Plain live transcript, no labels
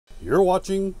You're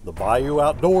watching the Bayou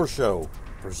Outdoor Show,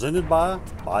 presented by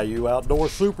Bayou Outdoor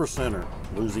Supercenter,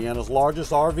 Louisiana's largest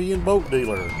RV and boat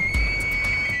dealer.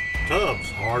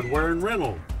 Tubbs Hardware and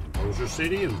Rental, in Bossier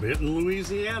City and Benton,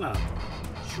 Louisiana.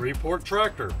 Shreveport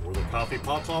Tractor, where the coffee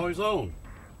pot's always on.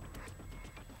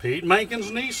 Pete Mankins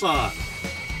Nissan.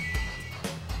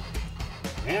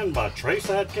 And by Trace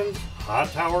Atkins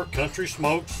Hightower Country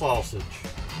Smoked Sausage.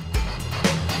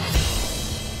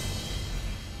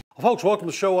 Folks, welcome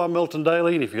to the show. I'm Milton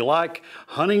Daly, and if you like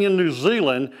hunting in New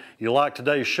Zealand, you like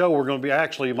today's show. We're going to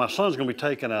be my son's going to be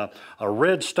taking a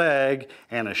red stag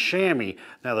and a chamois.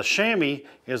 Now the chamois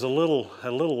is it's a little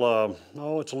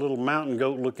mountain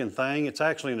goat looking thing. It's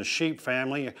actually in the sheep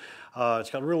family. It's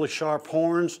got really sharp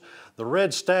horns. The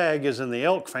red stag is in the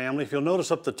elk family. If you'll notice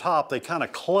up the top, they kind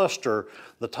of cluster.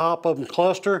 The top of them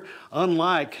cluster.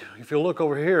 Unlike, if you look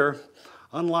over here,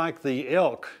 unlike the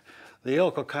elk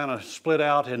will kind of split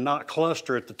out and not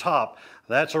cluster at the top.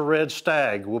 That's a red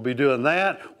stag. We'll be doing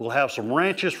that. We'll have some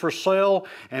ranches for sale,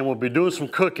 and we'll be doing some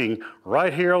cooking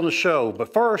right here on the show.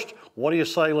 But first, what do you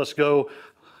say? Let's go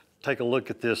take a look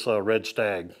at this red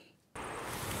stag.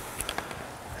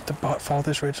 Follow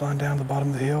this ridge line down to the bottom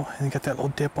of the hill, and you got that little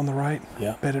dip on the right.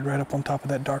 Yeah. Bedded right up on top of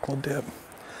that dark little dip.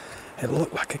 It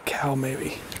looked like a cow,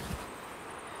 maybe.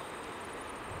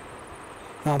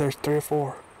 No, there's 3 or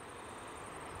 4.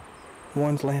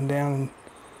 One's laying down and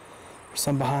there's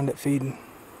some behind it feeding.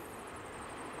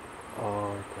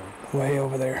 Oh, okay. Way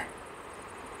over there.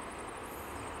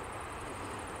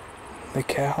 The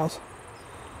cows?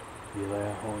 Yeah, they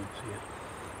are hinds, yeah.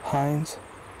 Hinds?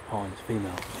 Hinds,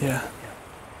 female. Yeah.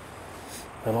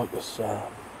 They like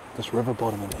this river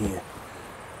bottom in here.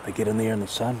 They get in there in the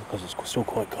sun because it's still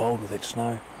quite cold with that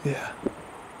snow. Yeah.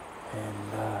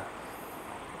 And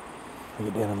they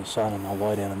get down in the sun and they'll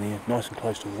lie down in there, nice and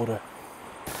close to water.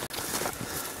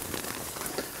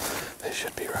 They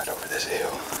should be right over this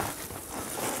hill.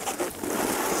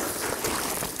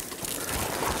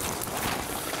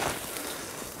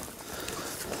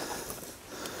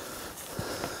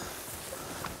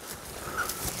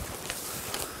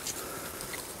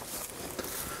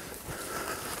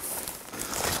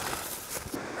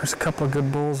 There's a couple of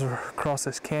good bulls across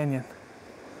this canyon.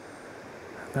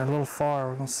 They're a little far.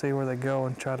 We're gonna see where they go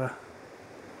and try to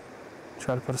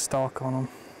put a stalk on them.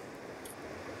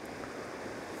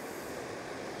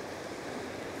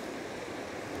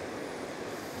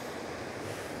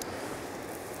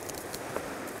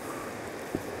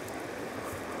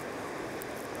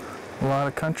 A lot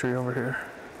of country over here.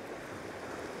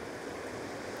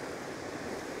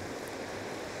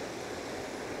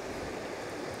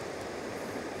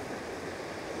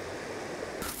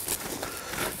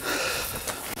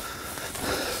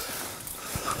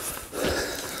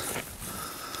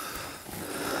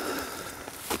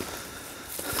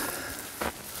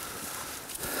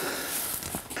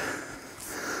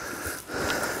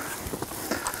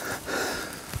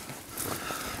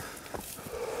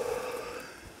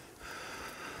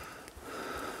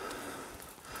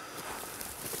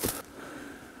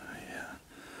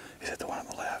 Is it the one on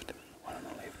the left? One on the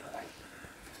left,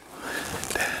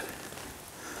 Dad.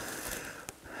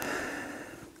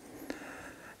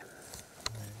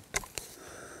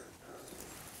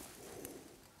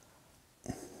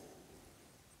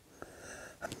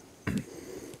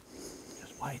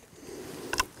 Just wait.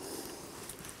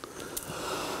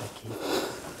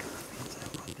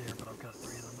 Right there, but I've got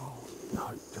 3 of them balls.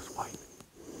 No, just wait.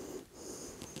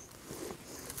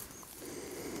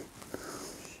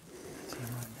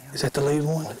 Is that the lead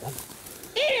one?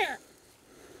 Here!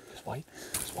 Just wait.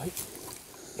 Just wait.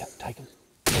 Yep, take him.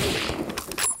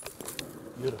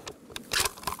 Beautiful.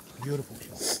 Beautiful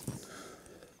shot.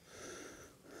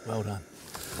 Well done.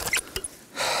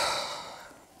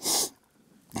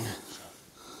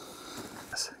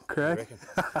 Correct?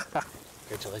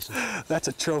 Congratulations. That's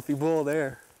a trophy bull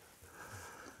there.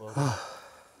 Well,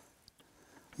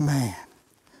 Man.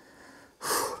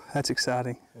 That's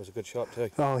exciting. it was a good shot too.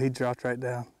 Oh, he dropped right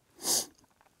down.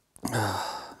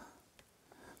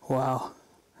 Wow.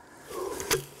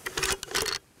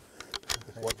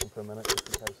 Just watch him for a minute just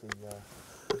in case he...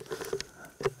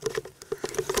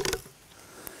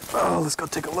 Oh, let's go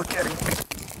take a look at him.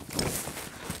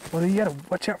 Well, you gotta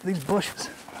watch out for these bushes.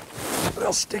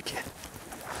 They'll stick you.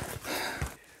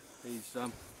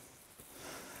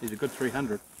 He's a good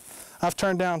 300. I've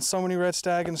turned down so many red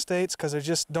stag in the States because they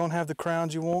just don't have the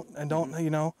crowns you want and don't, you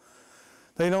know,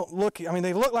 they don't look, I mean,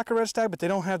 they look like a red stag, but they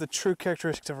don't have the true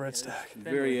characteristics of a red stag.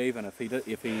 Very even if that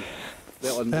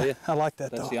wasn't there. I like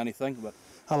that That's though. the only thing, but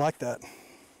I like that.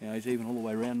 you know, he's even all the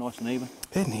way around, nice and even.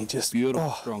 Isn't he just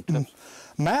Beautiful, strong tips.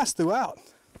 Mass throughout.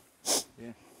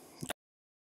 Yeah.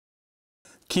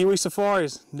 Kiwi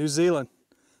Safaris, New Zealand.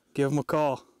 Give them a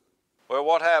call. Well,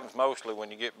 what happens mostly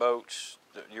when you get boats,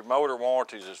 your motor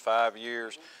warranties is 5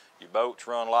 years. Your boats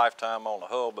run lifetime on the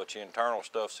hull, but your internal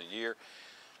stuff's a year.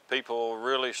 People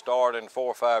really start in 4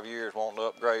 or 5 years wanting to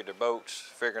upgrade their boats,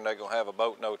 figuring they're gonna have a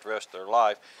boat note the rest of their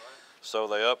life. So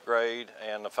they upgrade,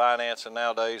 and the financing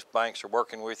nowadays, banks are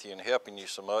working with you and helping you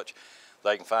so much,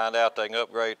 they can find out they can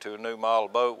upgrade to a new model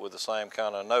boat with the same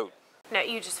kind of note. No,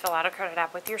 you just fill out a credit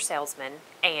app with your salesman,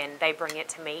 and they bring it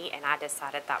to me, and I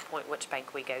decide at that point which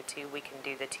bank we go to. We can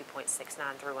do the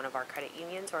 2.69 through one of our credit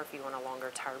unions, or if you want a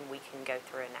longer term, we can go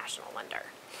through a national lender.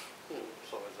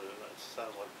 So that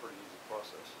sounds like a pretty easy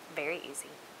process. Very easy.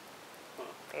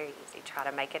 Very easy. Try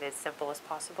to make it as simple as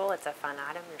possible. It's a fun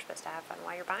item. You're supposed to have fun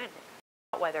while you're buying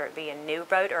it. Whether it be a new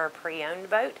boat or a pre-owned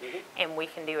boat, and we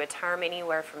can do a term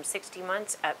anywhere from 60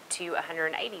 months up to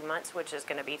 180 months, which is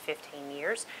going to be 15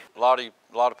 years. A lot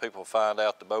of people find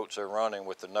out the boats they're running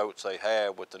with the notes they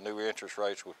have, with the new interest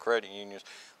rates with credit unions,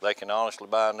 they can honestly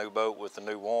buy a new boat with the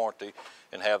new warranty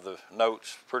and have the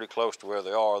notes pretty close to where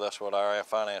they are. That's what our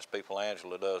finance people,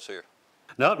 Angela, does here.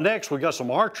 Now up next, we got some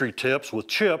archery tips with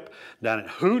Chip down at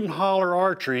Hoot and Holler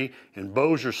Archery in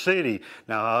Bossier City.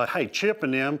 Now, hey, Chip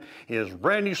and them is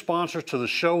brand new sponsors to the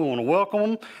show. We want to welcome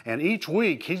them. And each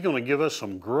week, he's going to give us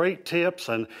some great tips.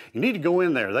 And you need to go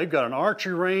in there. They've got an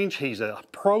archery range. He's a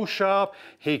pro shop.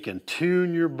 He can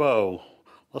tune your bow.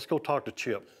 Let's go talk to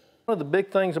Chip. One of the big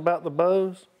things about the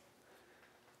bows,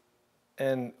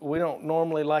 and we don't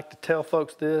normally like to tell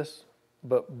folks this,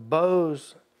 but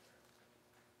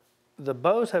the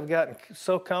bows have gotten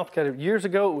so complicated. Years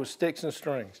ago, it was sticks and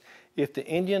strings. If the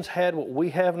Indians had what we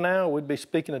have now, we'd be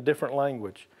speaking a different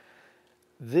language.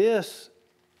 This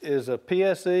is a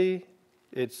PSE,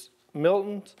 it's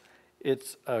Milton's,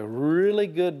 it's a really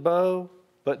good bow,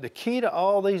 but the key to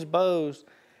all these bows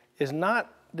is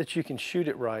not that you can shoot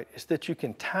it right, it's that you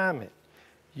can time it.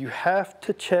 You have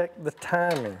to check the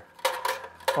timing.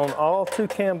 On all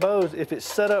two-cam bows, if it's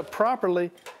set up properly,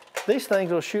 these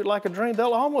things will shoot like a dream.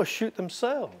 They'll almost shoot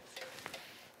themselves.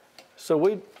 So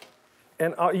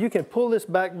you can pull this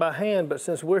back by hand, but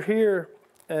since we're here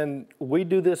and we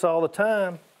do this all the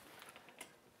time,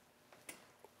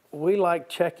 we like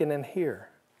checking in here.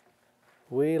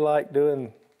 We like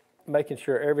making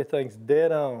sure everything's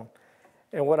dead on.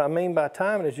 And what I mean by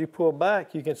timing is you pull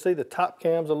back, you can see the top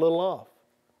cam's a little off.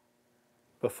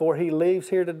 Before he leaves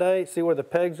here today, see where the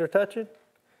pegs are touching?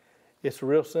 It's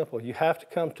real simple. You have to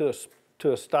come to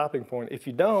a stopping point. If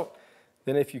you don't,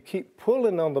 then if you keep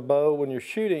pulling on the bow when you're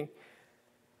shooting,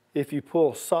 if you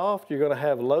pull soft, you're going to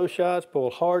have low shots.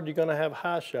 Pull hard, you're going to have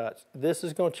high shots. This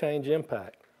is going to change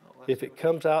impact. If it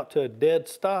comes out to a dead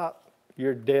stop,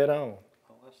 you're dead on.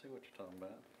 Oh, I see what you're talking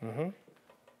about.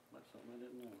 That's something I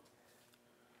didn't know.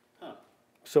 Huh.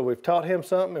 So we've taught him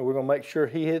something, and we're going to make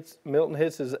sure Milton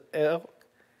hits his elk,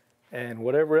 and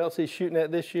whatever else he's shooting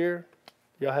at this year.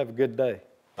 Y'all have a good day.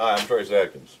 Hi, I'm Trace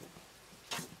Atkins.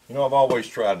 You know, I've always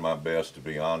tried my best to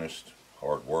be honest,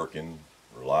 hardworking,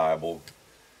 reliable,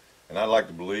 and I'd like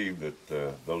to believe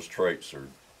that those traits are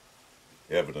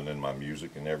evident in my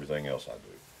music and everything else I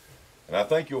do. And I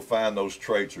think you'll find those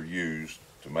traits are used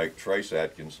to make Trace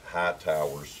Atkins High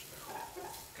Towers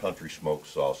Country Smoked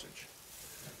Sausage.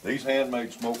 These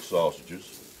handmade smoked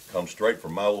sausages come straight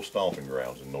from my old stomping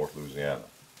grounds in North Louisiana.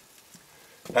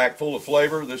 Packed full of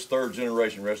flavor, this third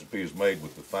generation recipe is made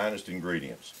with the finest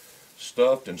ingredients,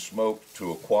 stuffed and smoked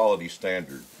to a quality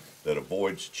standard that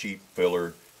avoids cheap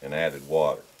filler and added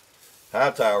water. High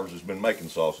Towers has been making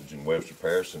sausage in Webster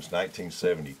Parish since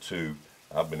 1972.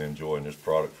 I've been enjoying this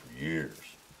product for years.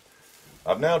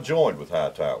 I've now joined with High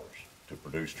Towers to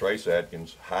produce Trace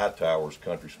Atkins High Towers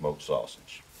Country Smoked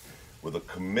Sausage with a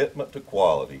commitment to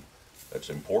quality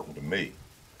that's important to me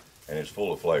and is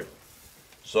full of flavor.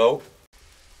 So,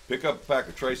 pick up a pack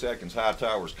of Trace Atkins High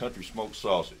Towers Country Smoked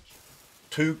Sausage,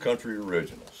 2 country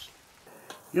originals.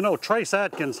 You know, Trace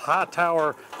Atkins High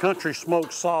Tower Country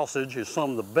Smoked Sausage is some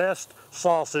of the best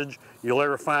sausage you'll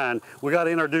ever find. We got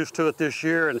introduced to it this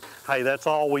year, and hey, that's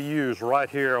all we use right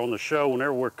here on the show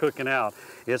whenever we're cooking out.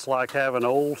 It's like having an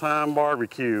old-time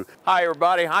barbecue. Hi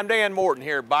everybody, I'm Dan Morton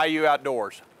here at Bayou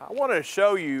Outdoors. I wanted to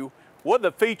show you what are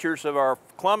the features of our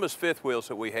Columbus fifth wheels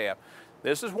that we have.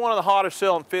 This is one of the hottest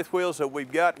selling fifth wheels that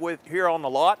we've got here on the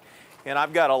lot, and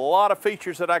I've got a lot of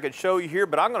features that I could show you here,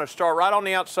 but I'm going to start right on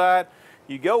the outside.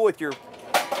 You go with your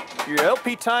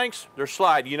LP tanks, they're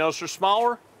slide. You notice they're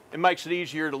smaller? It makes it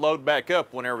easier to load back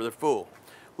up whenever they're full.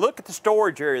 Look at the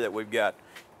storage area that we've got.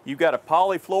 You've got a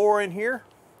poly floor in here,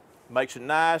 makes it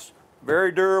nice,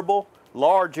 very durable,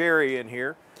 large area in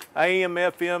here. AM,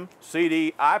 FM,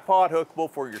 CD, iPod hookable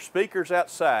for your speakers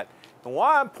outside. And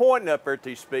why I'm pointing up at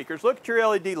these speakers, look at your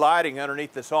LED lighting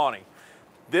underneath this awning.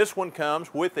 This one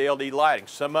comes with the LED lighting.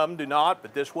 Some of them do not,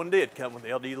 but this one did come with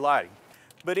LED lighting.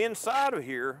 But inside of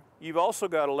here, you've also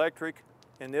got electric,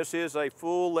 and this is a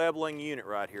full leveling unit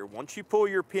right here. Once you pull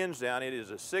your pins down, it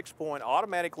is a 6-point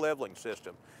automatic leveling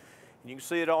system. You can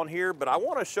see it on here, but I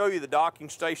want to show you the docking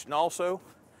station also.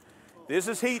 This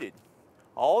is heated.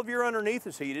 All of your underneath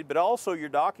is heated, but also your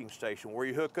docking station where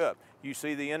you hook up. You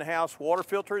see the in-house water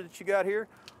filter that you got here,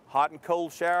 hot and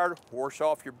cold shower, wash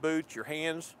off your boots, your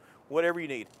hands, whatever you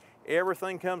need.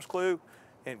 Everything comes clue,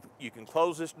 and you can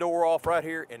close this door off right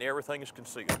here and everything is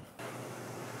concealed.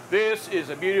 This is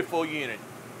a beautiful unit.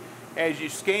 As you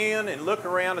scan and look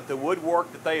around at the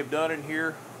woodwork that they have done in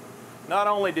here, not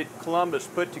only did Columbus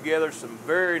put together some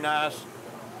very nice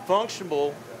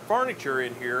functional furniture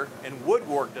in here and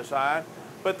woodwork design,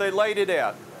 but they laid it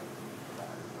out.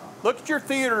 Look at your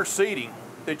theater seating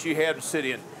that you have to sit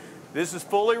in. This is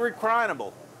fully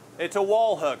reclinable. It's a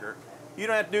wall hugger. You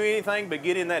don't have to do anything but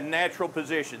get in that natural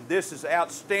position. This is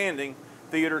outstanding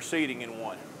theater seating in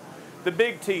one. The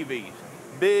big TVs,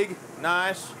 big,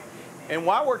 nice. And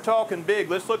while we're talking big,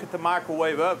 let's look at the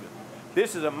microwave oven.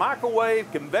 This is a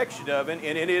microwave convection oven,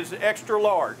 and it is extra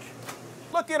large.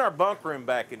 Look in our bunk room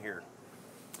back in here.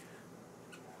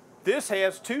 This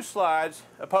has 2 slides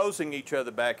opposing each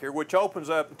other back here, which opens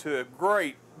up into a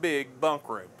great big bunk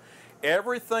room.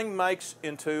 Everything makes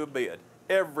into a bed.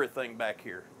 Everything back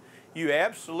here. You've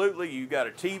got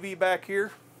a TV back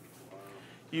here.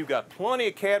 You've got plenty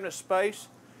of cabinet space.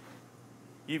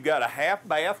 You've got a half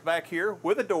bath back here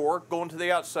with a door going to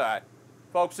the outside.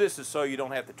 Folks, this is so you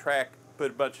don't have to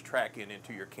put a bunch of track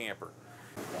into your camper.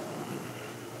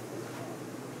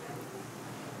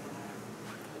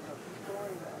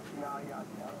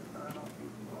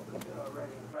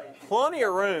 Plenty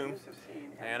of room,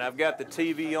 and I've got the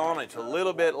TV on. It's a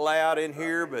little bit loud in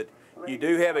here, but you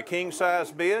do have a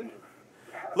king-size bed.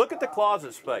 Look at the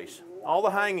closet space, all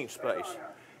the hanging space.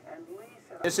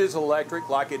 This is electric,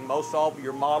 like in most all of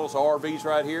your models, RVs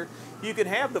right here. You can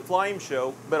have the flame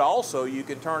show, but also you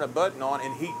can turn a button on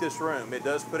and heat this room. It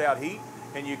does put out heat,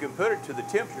 and you can put it to the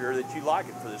temperature that you like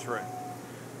it for this room.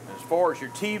 As far as your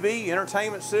TV,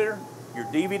 entertainment center, your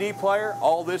DVD player,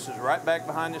 all this is right back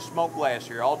behind this smoke glass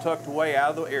here, all tucked away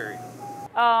out of the area.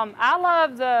 I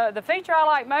love the feature I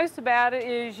like most about it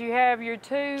is you have your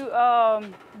 2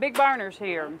 big burners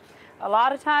here. A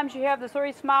lot of times you have the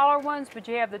 3 smaller ones, but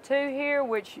you have the 2 here,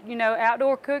 which, you know,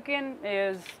 outdoor cooking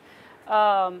is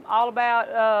all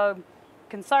about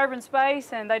conserving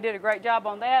space, and they did a great job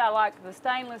on that. I like the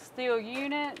stainless steel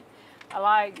unit. I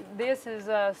like this is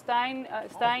stain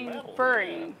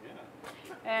free.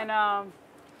 And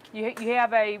you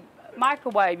have a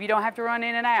microwave. You don't have to run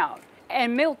in and out.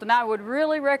 And Milton, I would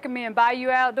really recommend Bayou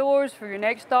Outdoors for your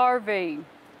next RV.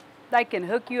 They can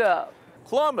hook you up.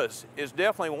 Columbus is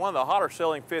definitely one of the hotter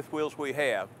selling fifth wheels we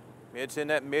have. It's in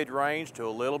that mid-range to a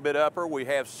little bit upper. We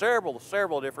have several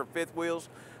different fifth wheels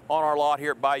on our lot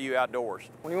here at Bayou Outdoors.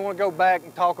 When you want to go back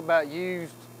and talk about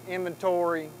used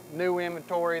inventory, new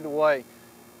inventory, the way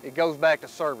it goes back to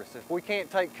service. If we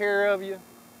can't take care of you,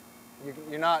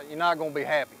 you're not going to be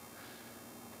happy.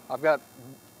 I've got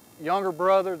a younger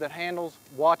brother that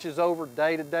watches over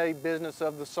day-to-day business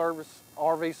of the service,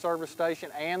 RV service station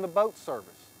and the boat service.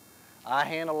 I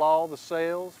handle all the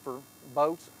sales for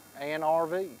boats and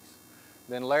RVs.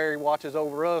 Then Larry watches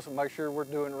over us and makes sure we're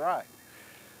doing right.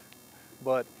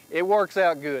 But it works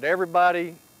out good.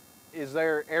 Everybody is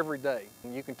there every day.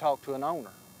 You can talk to an owner.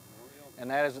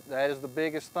 And that is the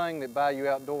biggest thing that Bayou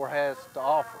Outdoor has to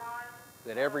offer.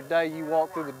 That every day you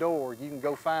walk through the door, you can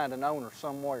go find an owner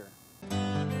somewhere.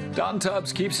 Don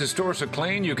Tubbs keeps his store so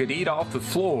clean you could eat off the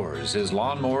floors. His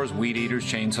lawnmowers, weed eaters,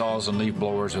 chainsaws, and leaf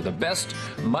blowers are the best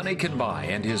money can buy,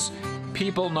 and his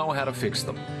people know how to fix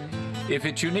them. If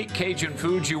it's unique Cajun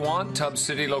foods you want, Tubbs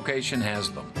City location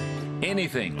has them.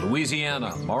 Anything,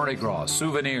 Louisiana, Mardi Gras,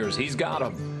 souvenirs, he's got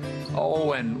them.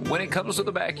 Oh, and when it comes to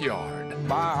the backyard.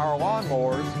 Buy our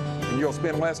lawnmowers and you'll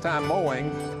spend less time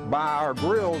mowing. Buy our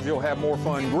grills, you'll have more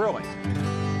fun grilling.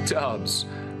 Tubbs,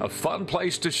 a fun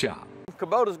place to shop.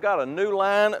 Kubota's got a new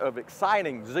line of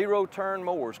exciting zero-turn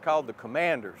mowers called the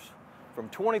Commanders, from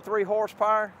 23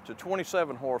 horsepower to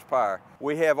 27 horsepower.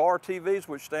 We have RTVs,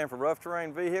 which stand for rough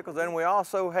terrain vehicles, and we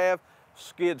also have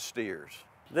skid steers.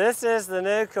 This is the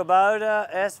new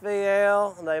Kubota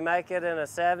SVL. They make it in a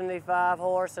 75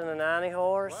 horse and a 90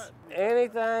 horse.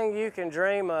 Anything you can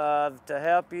dream of to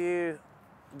help you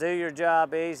do your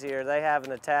job easier, they have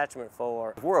an attachment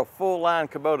for. We're a full-line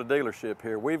Kubota dealership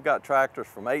here. We've got tractors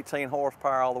from 18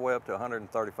 horsepower all the way up to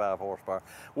 135 horsepower.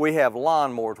 We have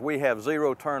lawnmowers, we have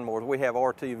zero-turn mowers, we have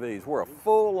RTVs. We're a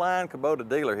full-line Kubota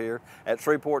dealer here at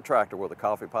Shreveport Tractor, where the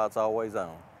coffee pot's always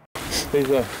on. These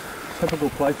are typical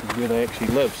places where they actually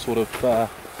live, sort of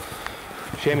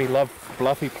chamois love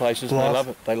bluffy places. They love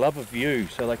it. They love a view,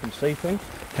 so they can see things.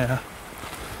 Yeah.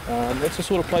 That's the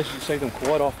sort of places you see them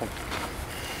quite often.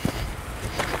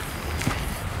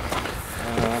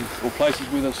 Or places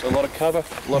where there's a lot of cover,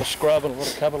 a lot of scrub and a lot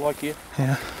of cover like here.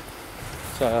 Yeah.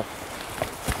 So,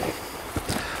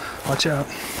 watch out.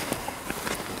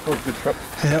 Oh, good trip.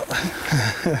 Yep.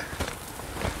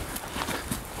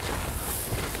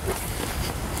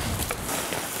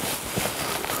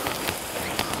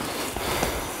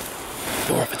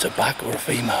 Or if it's a buck or a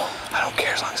female. I don't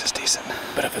care as long as it's decent.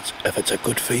 But if it's a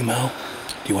good female,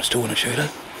 do you still want to shoot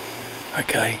it?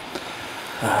 Okay.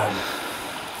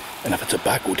 And if it's a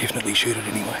buck, we'll definitely shoot it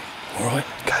anyway. All right?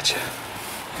 Gotcha.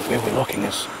 Where we're looking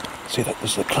is, see that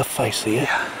there's the cliff face there?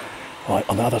 Yeah. Right,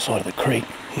 on the other side of the creek.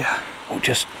 Yeah. Well,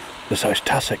 just, there's those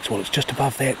tussocks. Well, it's just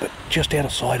above that, but just out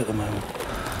of sight at the moment.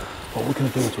 What we're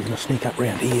going to do is we're going to sneak up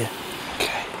round here.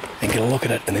 Okay. And get a look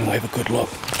at it, and then we'll have a good look.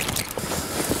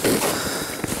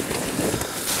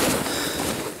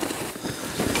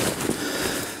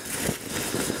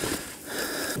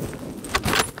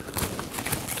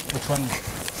 Which one?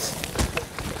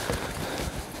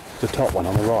 The top one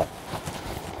on the right.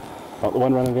 Not the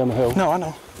one running down the hill. No, I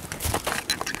know.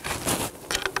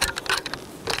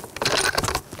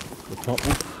 The top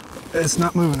one? It's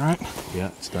not moving, right? Yeah,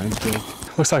 it's staying still.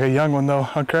 Looks like a young one though,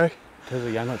 huh, Craig? It is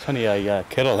a young one. It's only a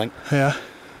kid, I think. Yeah.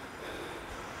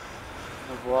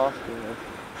 I've lost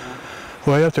it.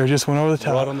 Way up there, just went over the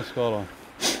top. Right on the skyline.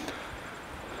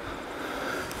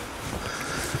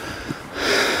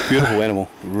 Beautiful animal,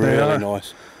 really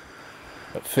nice.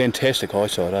 But fantastic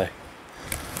eyesight, eh?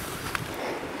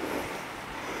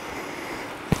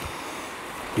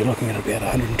 You're looking at about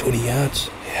 120 yards.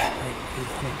 Yeah.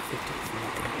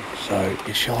 So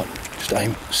you shot, just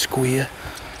aim square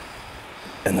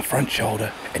in the front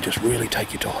shoulder and just really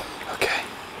take your time. Okay.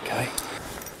 Okay?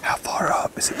 How far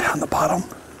up? Is it down the bottom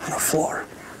on the floor?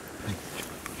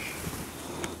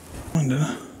 I'm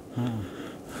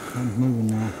moving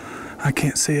now. I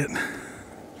can't see it.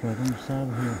 It's right on the side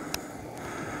of here.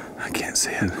 I can't see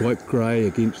it. It's quite grey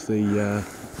against the yeah.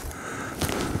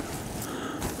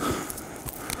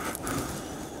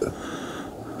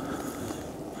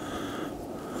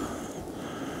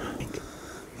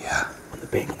 On the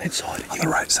bank on that side. On the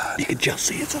right side. You could just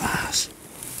see its ass.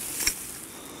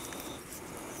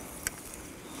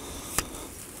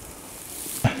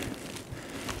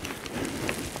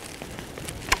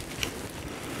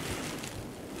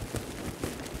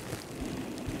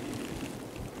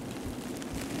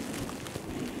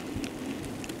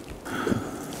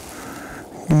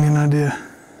 Give me an idea.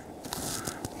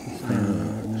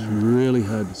 It's really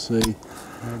hard to see.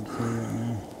 Hard to see right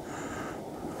now.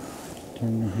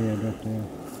 Turn the head up there.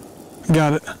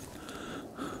 Got it.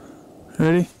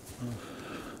 Ready?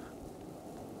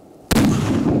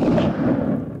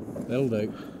 That'll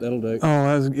do. That'll do.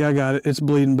 Oh, yeah, I got it. It's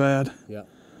bleeding bad. Yeah.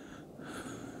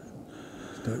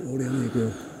 Just don't roll down there,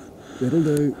 girl. That'll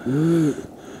do. Ooh.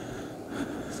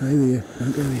 Stay there.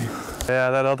 Don't go there. Yeah,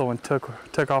 that other one took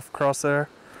off across there.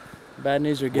 Bad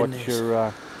news or good news? What's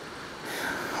your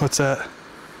What's that?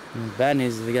 Bad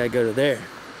news is we gotta go to there.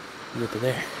 Get to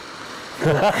there.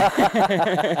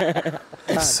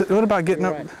 What about getting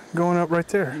up, going up right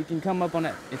there? You can come up on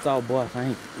that. It's all bluff. I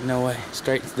ain't no way.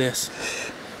 Straight to this.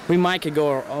 We might could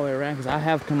go all the way around because I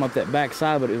have come up that back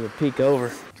side, but it would peek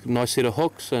over. Nice set of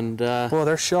hooks and. Boy,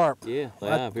 they're sharp. Yeah, they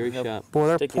are very sharp. Boy,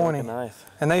 they're Sticky pointy. like a knife.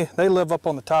 And they live up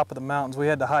on the top of the mountains. We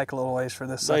had to hike a little ways for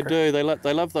this sucker. They do.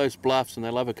 They love those bluffs and they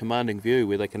love a commanding view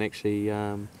where they can actually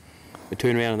they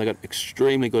turn around and they've got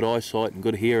extremely good eyesight and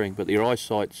good hearing, but their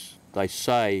eyesight's, they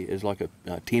say, is like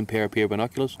a 10 pair of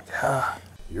binoculars. Yeah.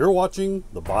 You're watching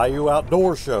the Bayou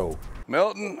Outdoor Show.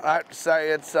 Milton, I have to say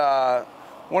it's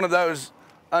one of those,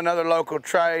 another local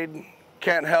trade.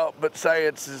 Can't help but say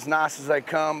it's as nice as they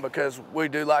come because we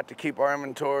do like to keep our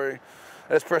inventory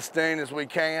as pristine as we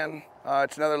can.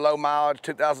 It's another low mileage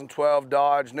 2012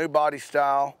 Dodge, new body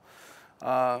style.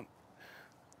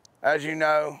 As you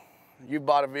know, you've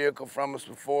bought a vehicle from us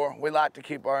before. We like to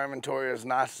keep our inventory as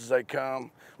nice as they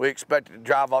come. We expect it to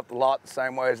drive off the lot the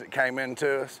same way as it came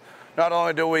into us. Not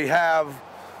only do we have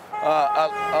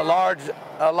a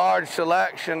large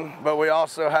selection, but we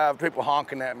also have people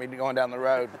honking at me going down the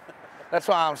road. That's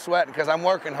why I'm sweating, because I'm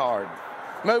working hard,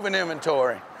 moving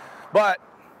inventory. But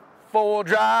four-wheel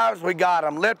drives, we got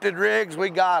them. Lifted rigs, we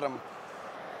got them.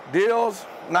 Deals,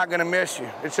 not gonna miss you.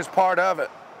 It's just part of it.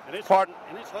 And it's hunting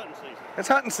season. It's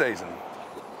hunting season.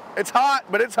 It's hot,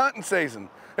 but it's hunting season.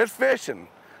 It's fishing.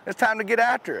 It's time to get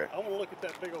after it. I want to look at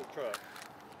that big old truck.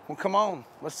 Well, come on,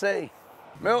 let's see.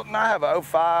 Milton, I have a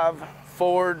 05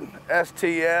 Ford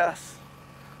STS.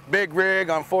 Big rig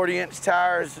on 40-inch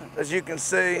tires, as you can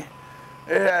see.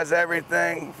 It has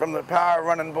everything from the power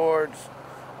running boards,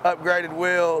 upgraded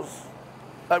wheels,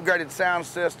 upgraded sound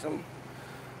system.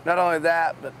 Not only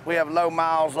that, but we have low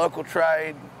miles, local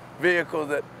trade, vehicle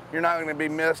that you're not gonna be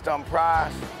missed on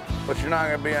price, but you're not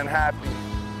gonna be unhappy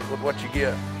with what you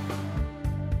get.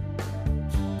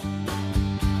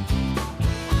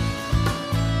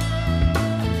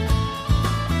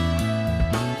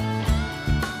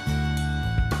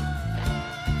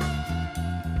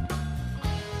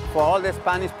 For all the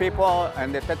Spanish people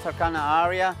in the Texarkana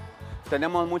area,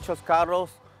 tenemos muchos carros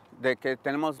de que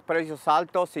tenemos precios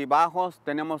altos y bajos,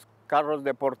 tenemos carros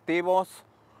deportivos,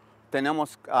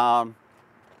 tenemos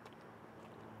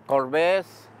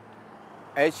Corvettes,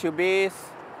 SUVs,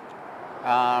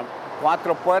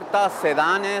 4 puertas,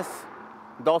 sedanes,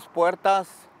 2 puertas,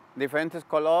 diferentes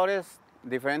colores,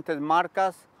 diferentes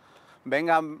marcas.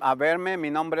 Venga a verme, mi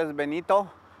nombre es Benito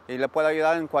y le puedo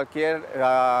ayudar en cualquier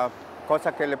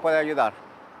cosa que le pueda ayudar.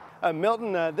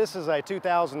 Milton, this is a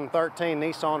 2013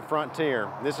 Nissan Frontier.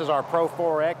 This is our Pro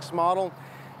 4X model.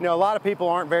 You know, a lot of people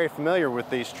aren't very familiar with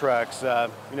these trucks.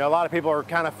 You know, a lot of people are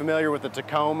kind of familiar with the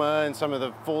Tacoma and some of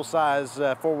the full-size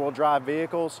four-wheel drive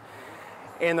vehicles.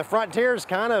 And the Frontier is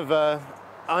kind of an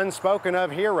unspoken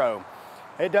of hero.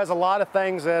 It does a lot of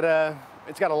things that,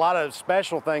 it's got a lot of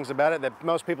special things about it that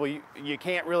most people, you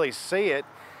can't really see it.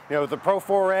 You know, the Pro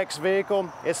 4X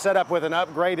vehicle, it's set up with an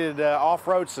upgraded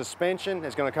off-road suspension.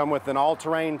 It's going to come with an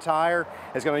all-terrain tire.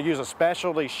 It's going to use a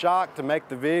specialty shock to make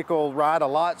the vehicle ride a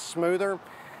lot smoother.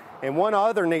 And one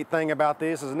other neat thing about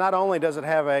this is not only does it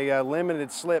have a limited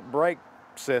slip brake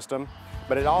system,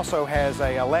 but it also has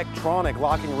an electronic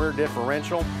locking rear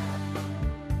differential.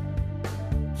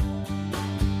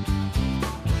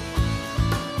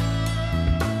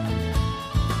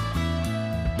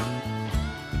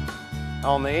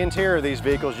 On the interior of these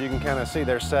vehicles, you can kind of see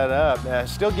they're set up.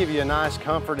 Still give you a nice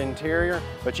comfort interior,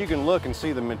 but you can look and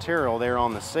see the material there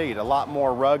on the seat. A lot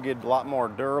more rugged, a lot more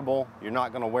durable. You're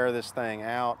not going to wear this thing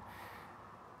out.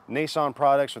 Nissan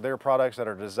products are their products that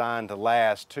are designed to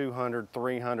last 200,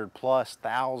 300 plus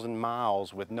thousand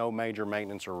miles with no major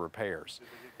maintenance or repairs.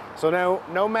 So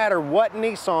no matter what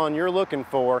Nissan you're looking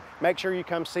for, make sure you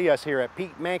come see us here at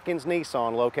Pete Mankins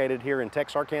Nissan, located here in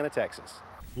Texarkana, Texas.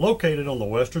 Located on the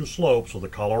western slopes of the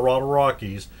Colorado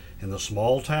Rockies in the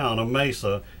small town of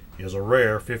Mesa is a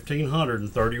rare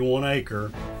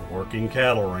 1,531-acre working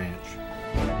cattle ranch.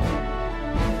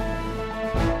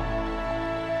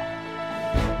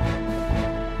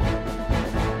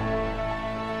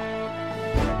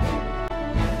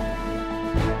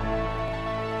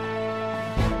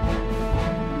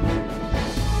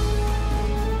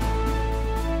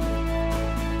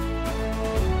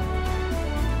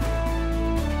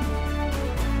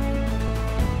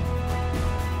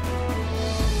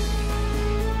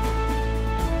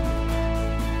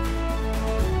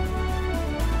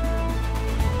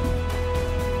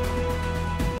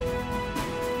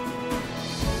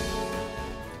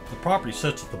 The property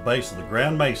sits at the base of the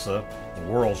Grand Mesa, the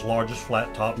world's largest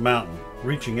flat-top mountain,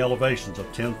 reaching elevations of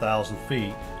 10,000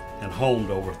 feet and home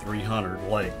to over 300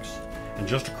 lakes. And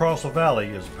just across the valley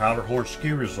is Powderhorn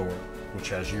Ski Resort, which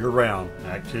has year-round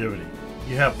activity.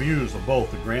 You have views of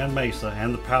both the Grand Mesa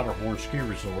and the Powderhorn Ski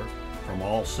Resort from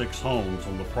all 6 homes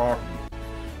on the property.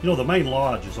 You know, the main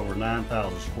lodge is over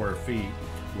 9,000 square feet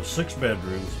with 6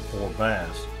 bedrooms and 4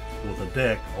 baths, with a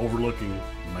deck overlooking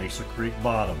Mesa Creek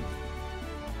Bottom.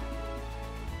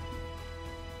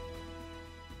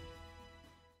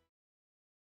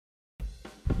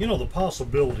 You know, the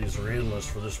possibilities are endless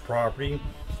for this property.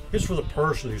 It's for the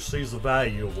person who sees the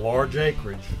value of large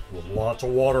acreage with lots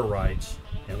of water rights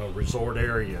in a resort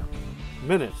area.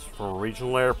 Minutes from a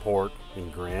regional airport in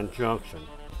Grand Junction,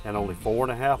 and only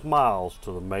 4.5 miles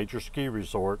to the major ski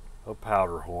resort of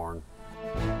Powderhorn.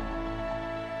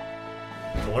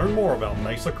 To learn more about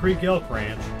Mesa Creek Elk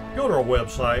Ranch, go to our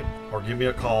website or give me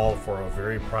a call for a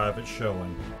very private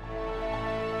showing.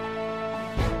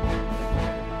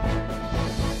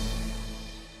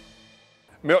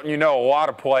 Milton, you know, a lot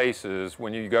of places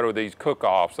when you go to these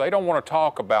cook-offs, they don't want to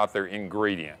talk about their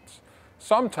ingredients.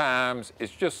 Sometimes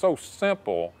it's just so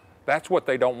simple, that's what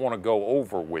they don't want to go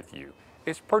over with you.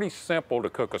 It's pretty simple to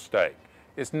cook a steak.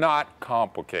 It's not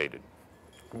complicated.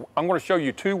 I'm going to show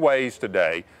you 2 ways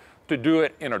today to do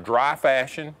it in a dry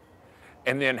fashion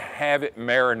and then have it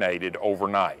marinated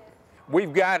overnight.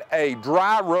 We've got a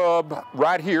dry rub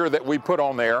right here that we put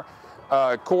on there.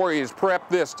 Corey has prepped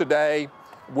this today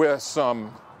with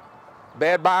some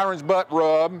Bad Byron's butt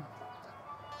rub,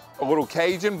 a little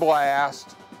Cajun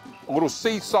blast, a little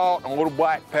sea salt, and a little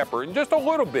black pepper, and just a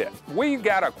little bit. We've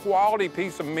got a quality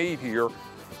piece of meat here,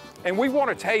 and we want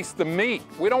to taste the meat.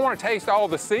 We don't want to taste all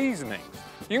the seasonings.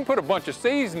 You can put a bunch of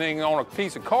seasoning on a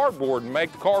piece of cardboard and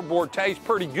make the cardboard taste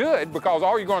pretty good because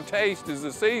all you're going to taste is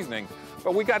the seasoning.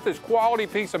 But we got this quality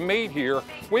piece of meat here.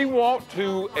 We want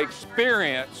to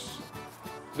experience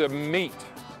the meat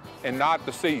and not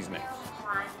the seasonings.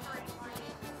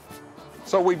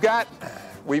 So we've got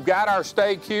our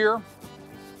steak here,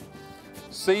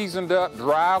 seasoned up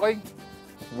dryly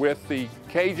with the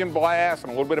Cajun blast and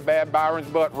a little bit of Bad Byron's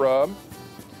butt rub.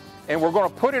 And we're going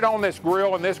to put it on this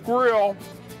grill, and this grill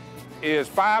is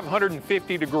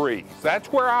 550 degrees.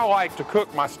 That's where I like to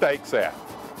cook my steaks at.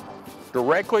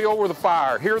 Directly over the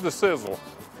fire. Hear the sizzle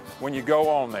when you go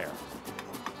on there.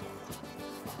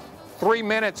 3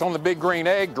 minutes on the big green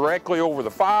egg directly over the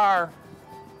fire,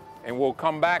 and we'll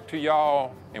come back to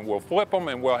y'all and we'll flip them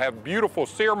and we'll have beautiful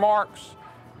sear marks.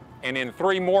 And in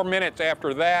 3 more minutes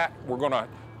after that, we're gonna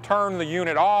turn the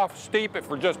unit off, steep it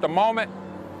for just a moment.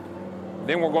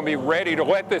 Then we're gonna be ready to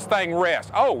let this thing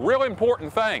rest. Oh, real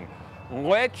important thing.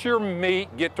 Let your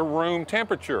meat get to room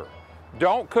temperature.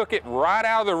 Don't cook it right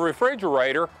out of the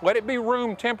refrigerator. Let it be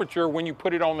room temperature when you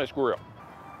put it on this grill.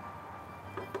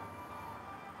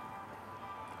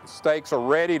 Steaks are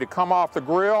ready to come off the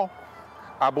grill.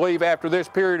 I believe after this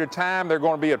period of time, they're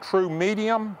going to be a true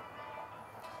medium.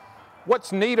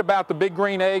 What's neat about the big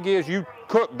green egg is you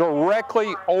cook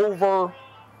directly over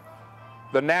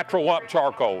the natural lump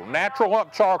charcoal. Natural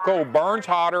lump charcoal burns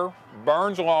hotter,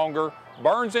 burns longer,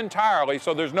 burns entirely,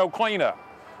 so there's no cleanup.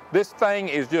 This thing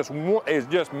is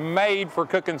just made for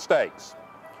cooking steaks.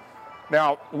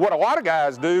 Now, what a lot of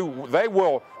guys do, they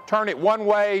will turn it one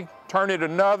way, turn it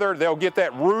another. They'll get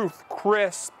that Ruth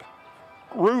Chris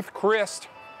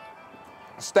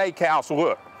steakhouse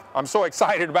look. I'm so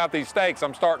excited about these steaks,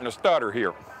 I'm starting to stutter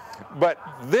here. But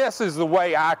this is the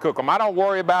way I cook them. I don't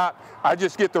worry about, I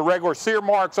just get the regular sear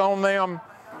marks on them,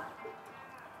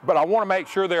 but I want to make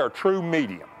sure they're a true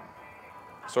medium.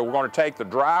 So we're going to take the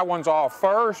dry ones off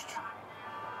first.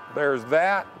 There's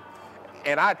that.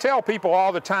 And I tell people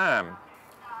all the time,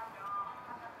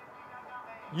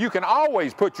 you can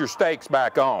always put your steaks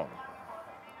back on.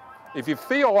 If you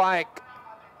feel like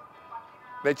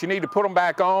that you need to put them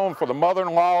back on for the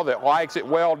mother-in-law that likes it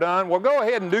well done, well, go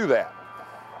ahead and do that.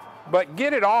 But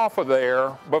get it off of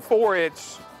there before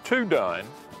it's too done,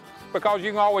 because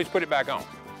you can always put it back on.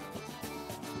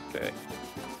 Okay.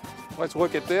 Let's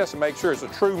look at this and make sure it's a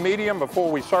true medium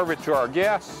before we serve it to our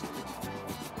guests.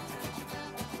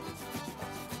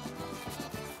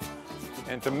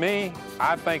 And to me,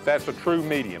 I think that's a true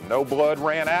medium. No blood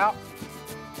ran out.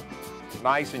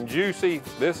 Nice and juicy.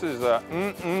 This is a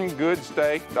good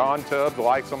steak. Don Tubbs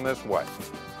likes them this way.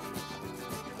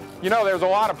 You know, there's a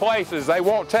lot of places they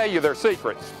won't tell you their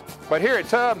secrets. But here at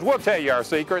Tubbs, we'll tell you our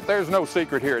secret. There's no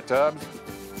secret here at Tubbs.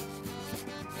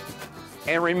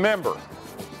 And remember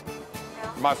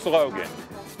my slogan,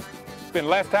 spend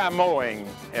less time mowing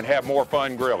and have more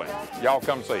fun grilling. Y'all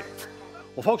come see it.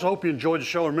 Well, folks, I hope you enjoyed the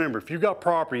show. Remember, if you've got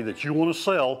property that you want to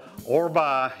sell or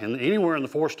buy anywhere in the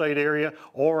 4-state area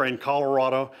or in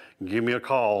Colorado, give me a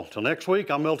call. Till next week,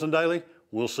 I'm Milton Daly.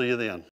 We'll see you then.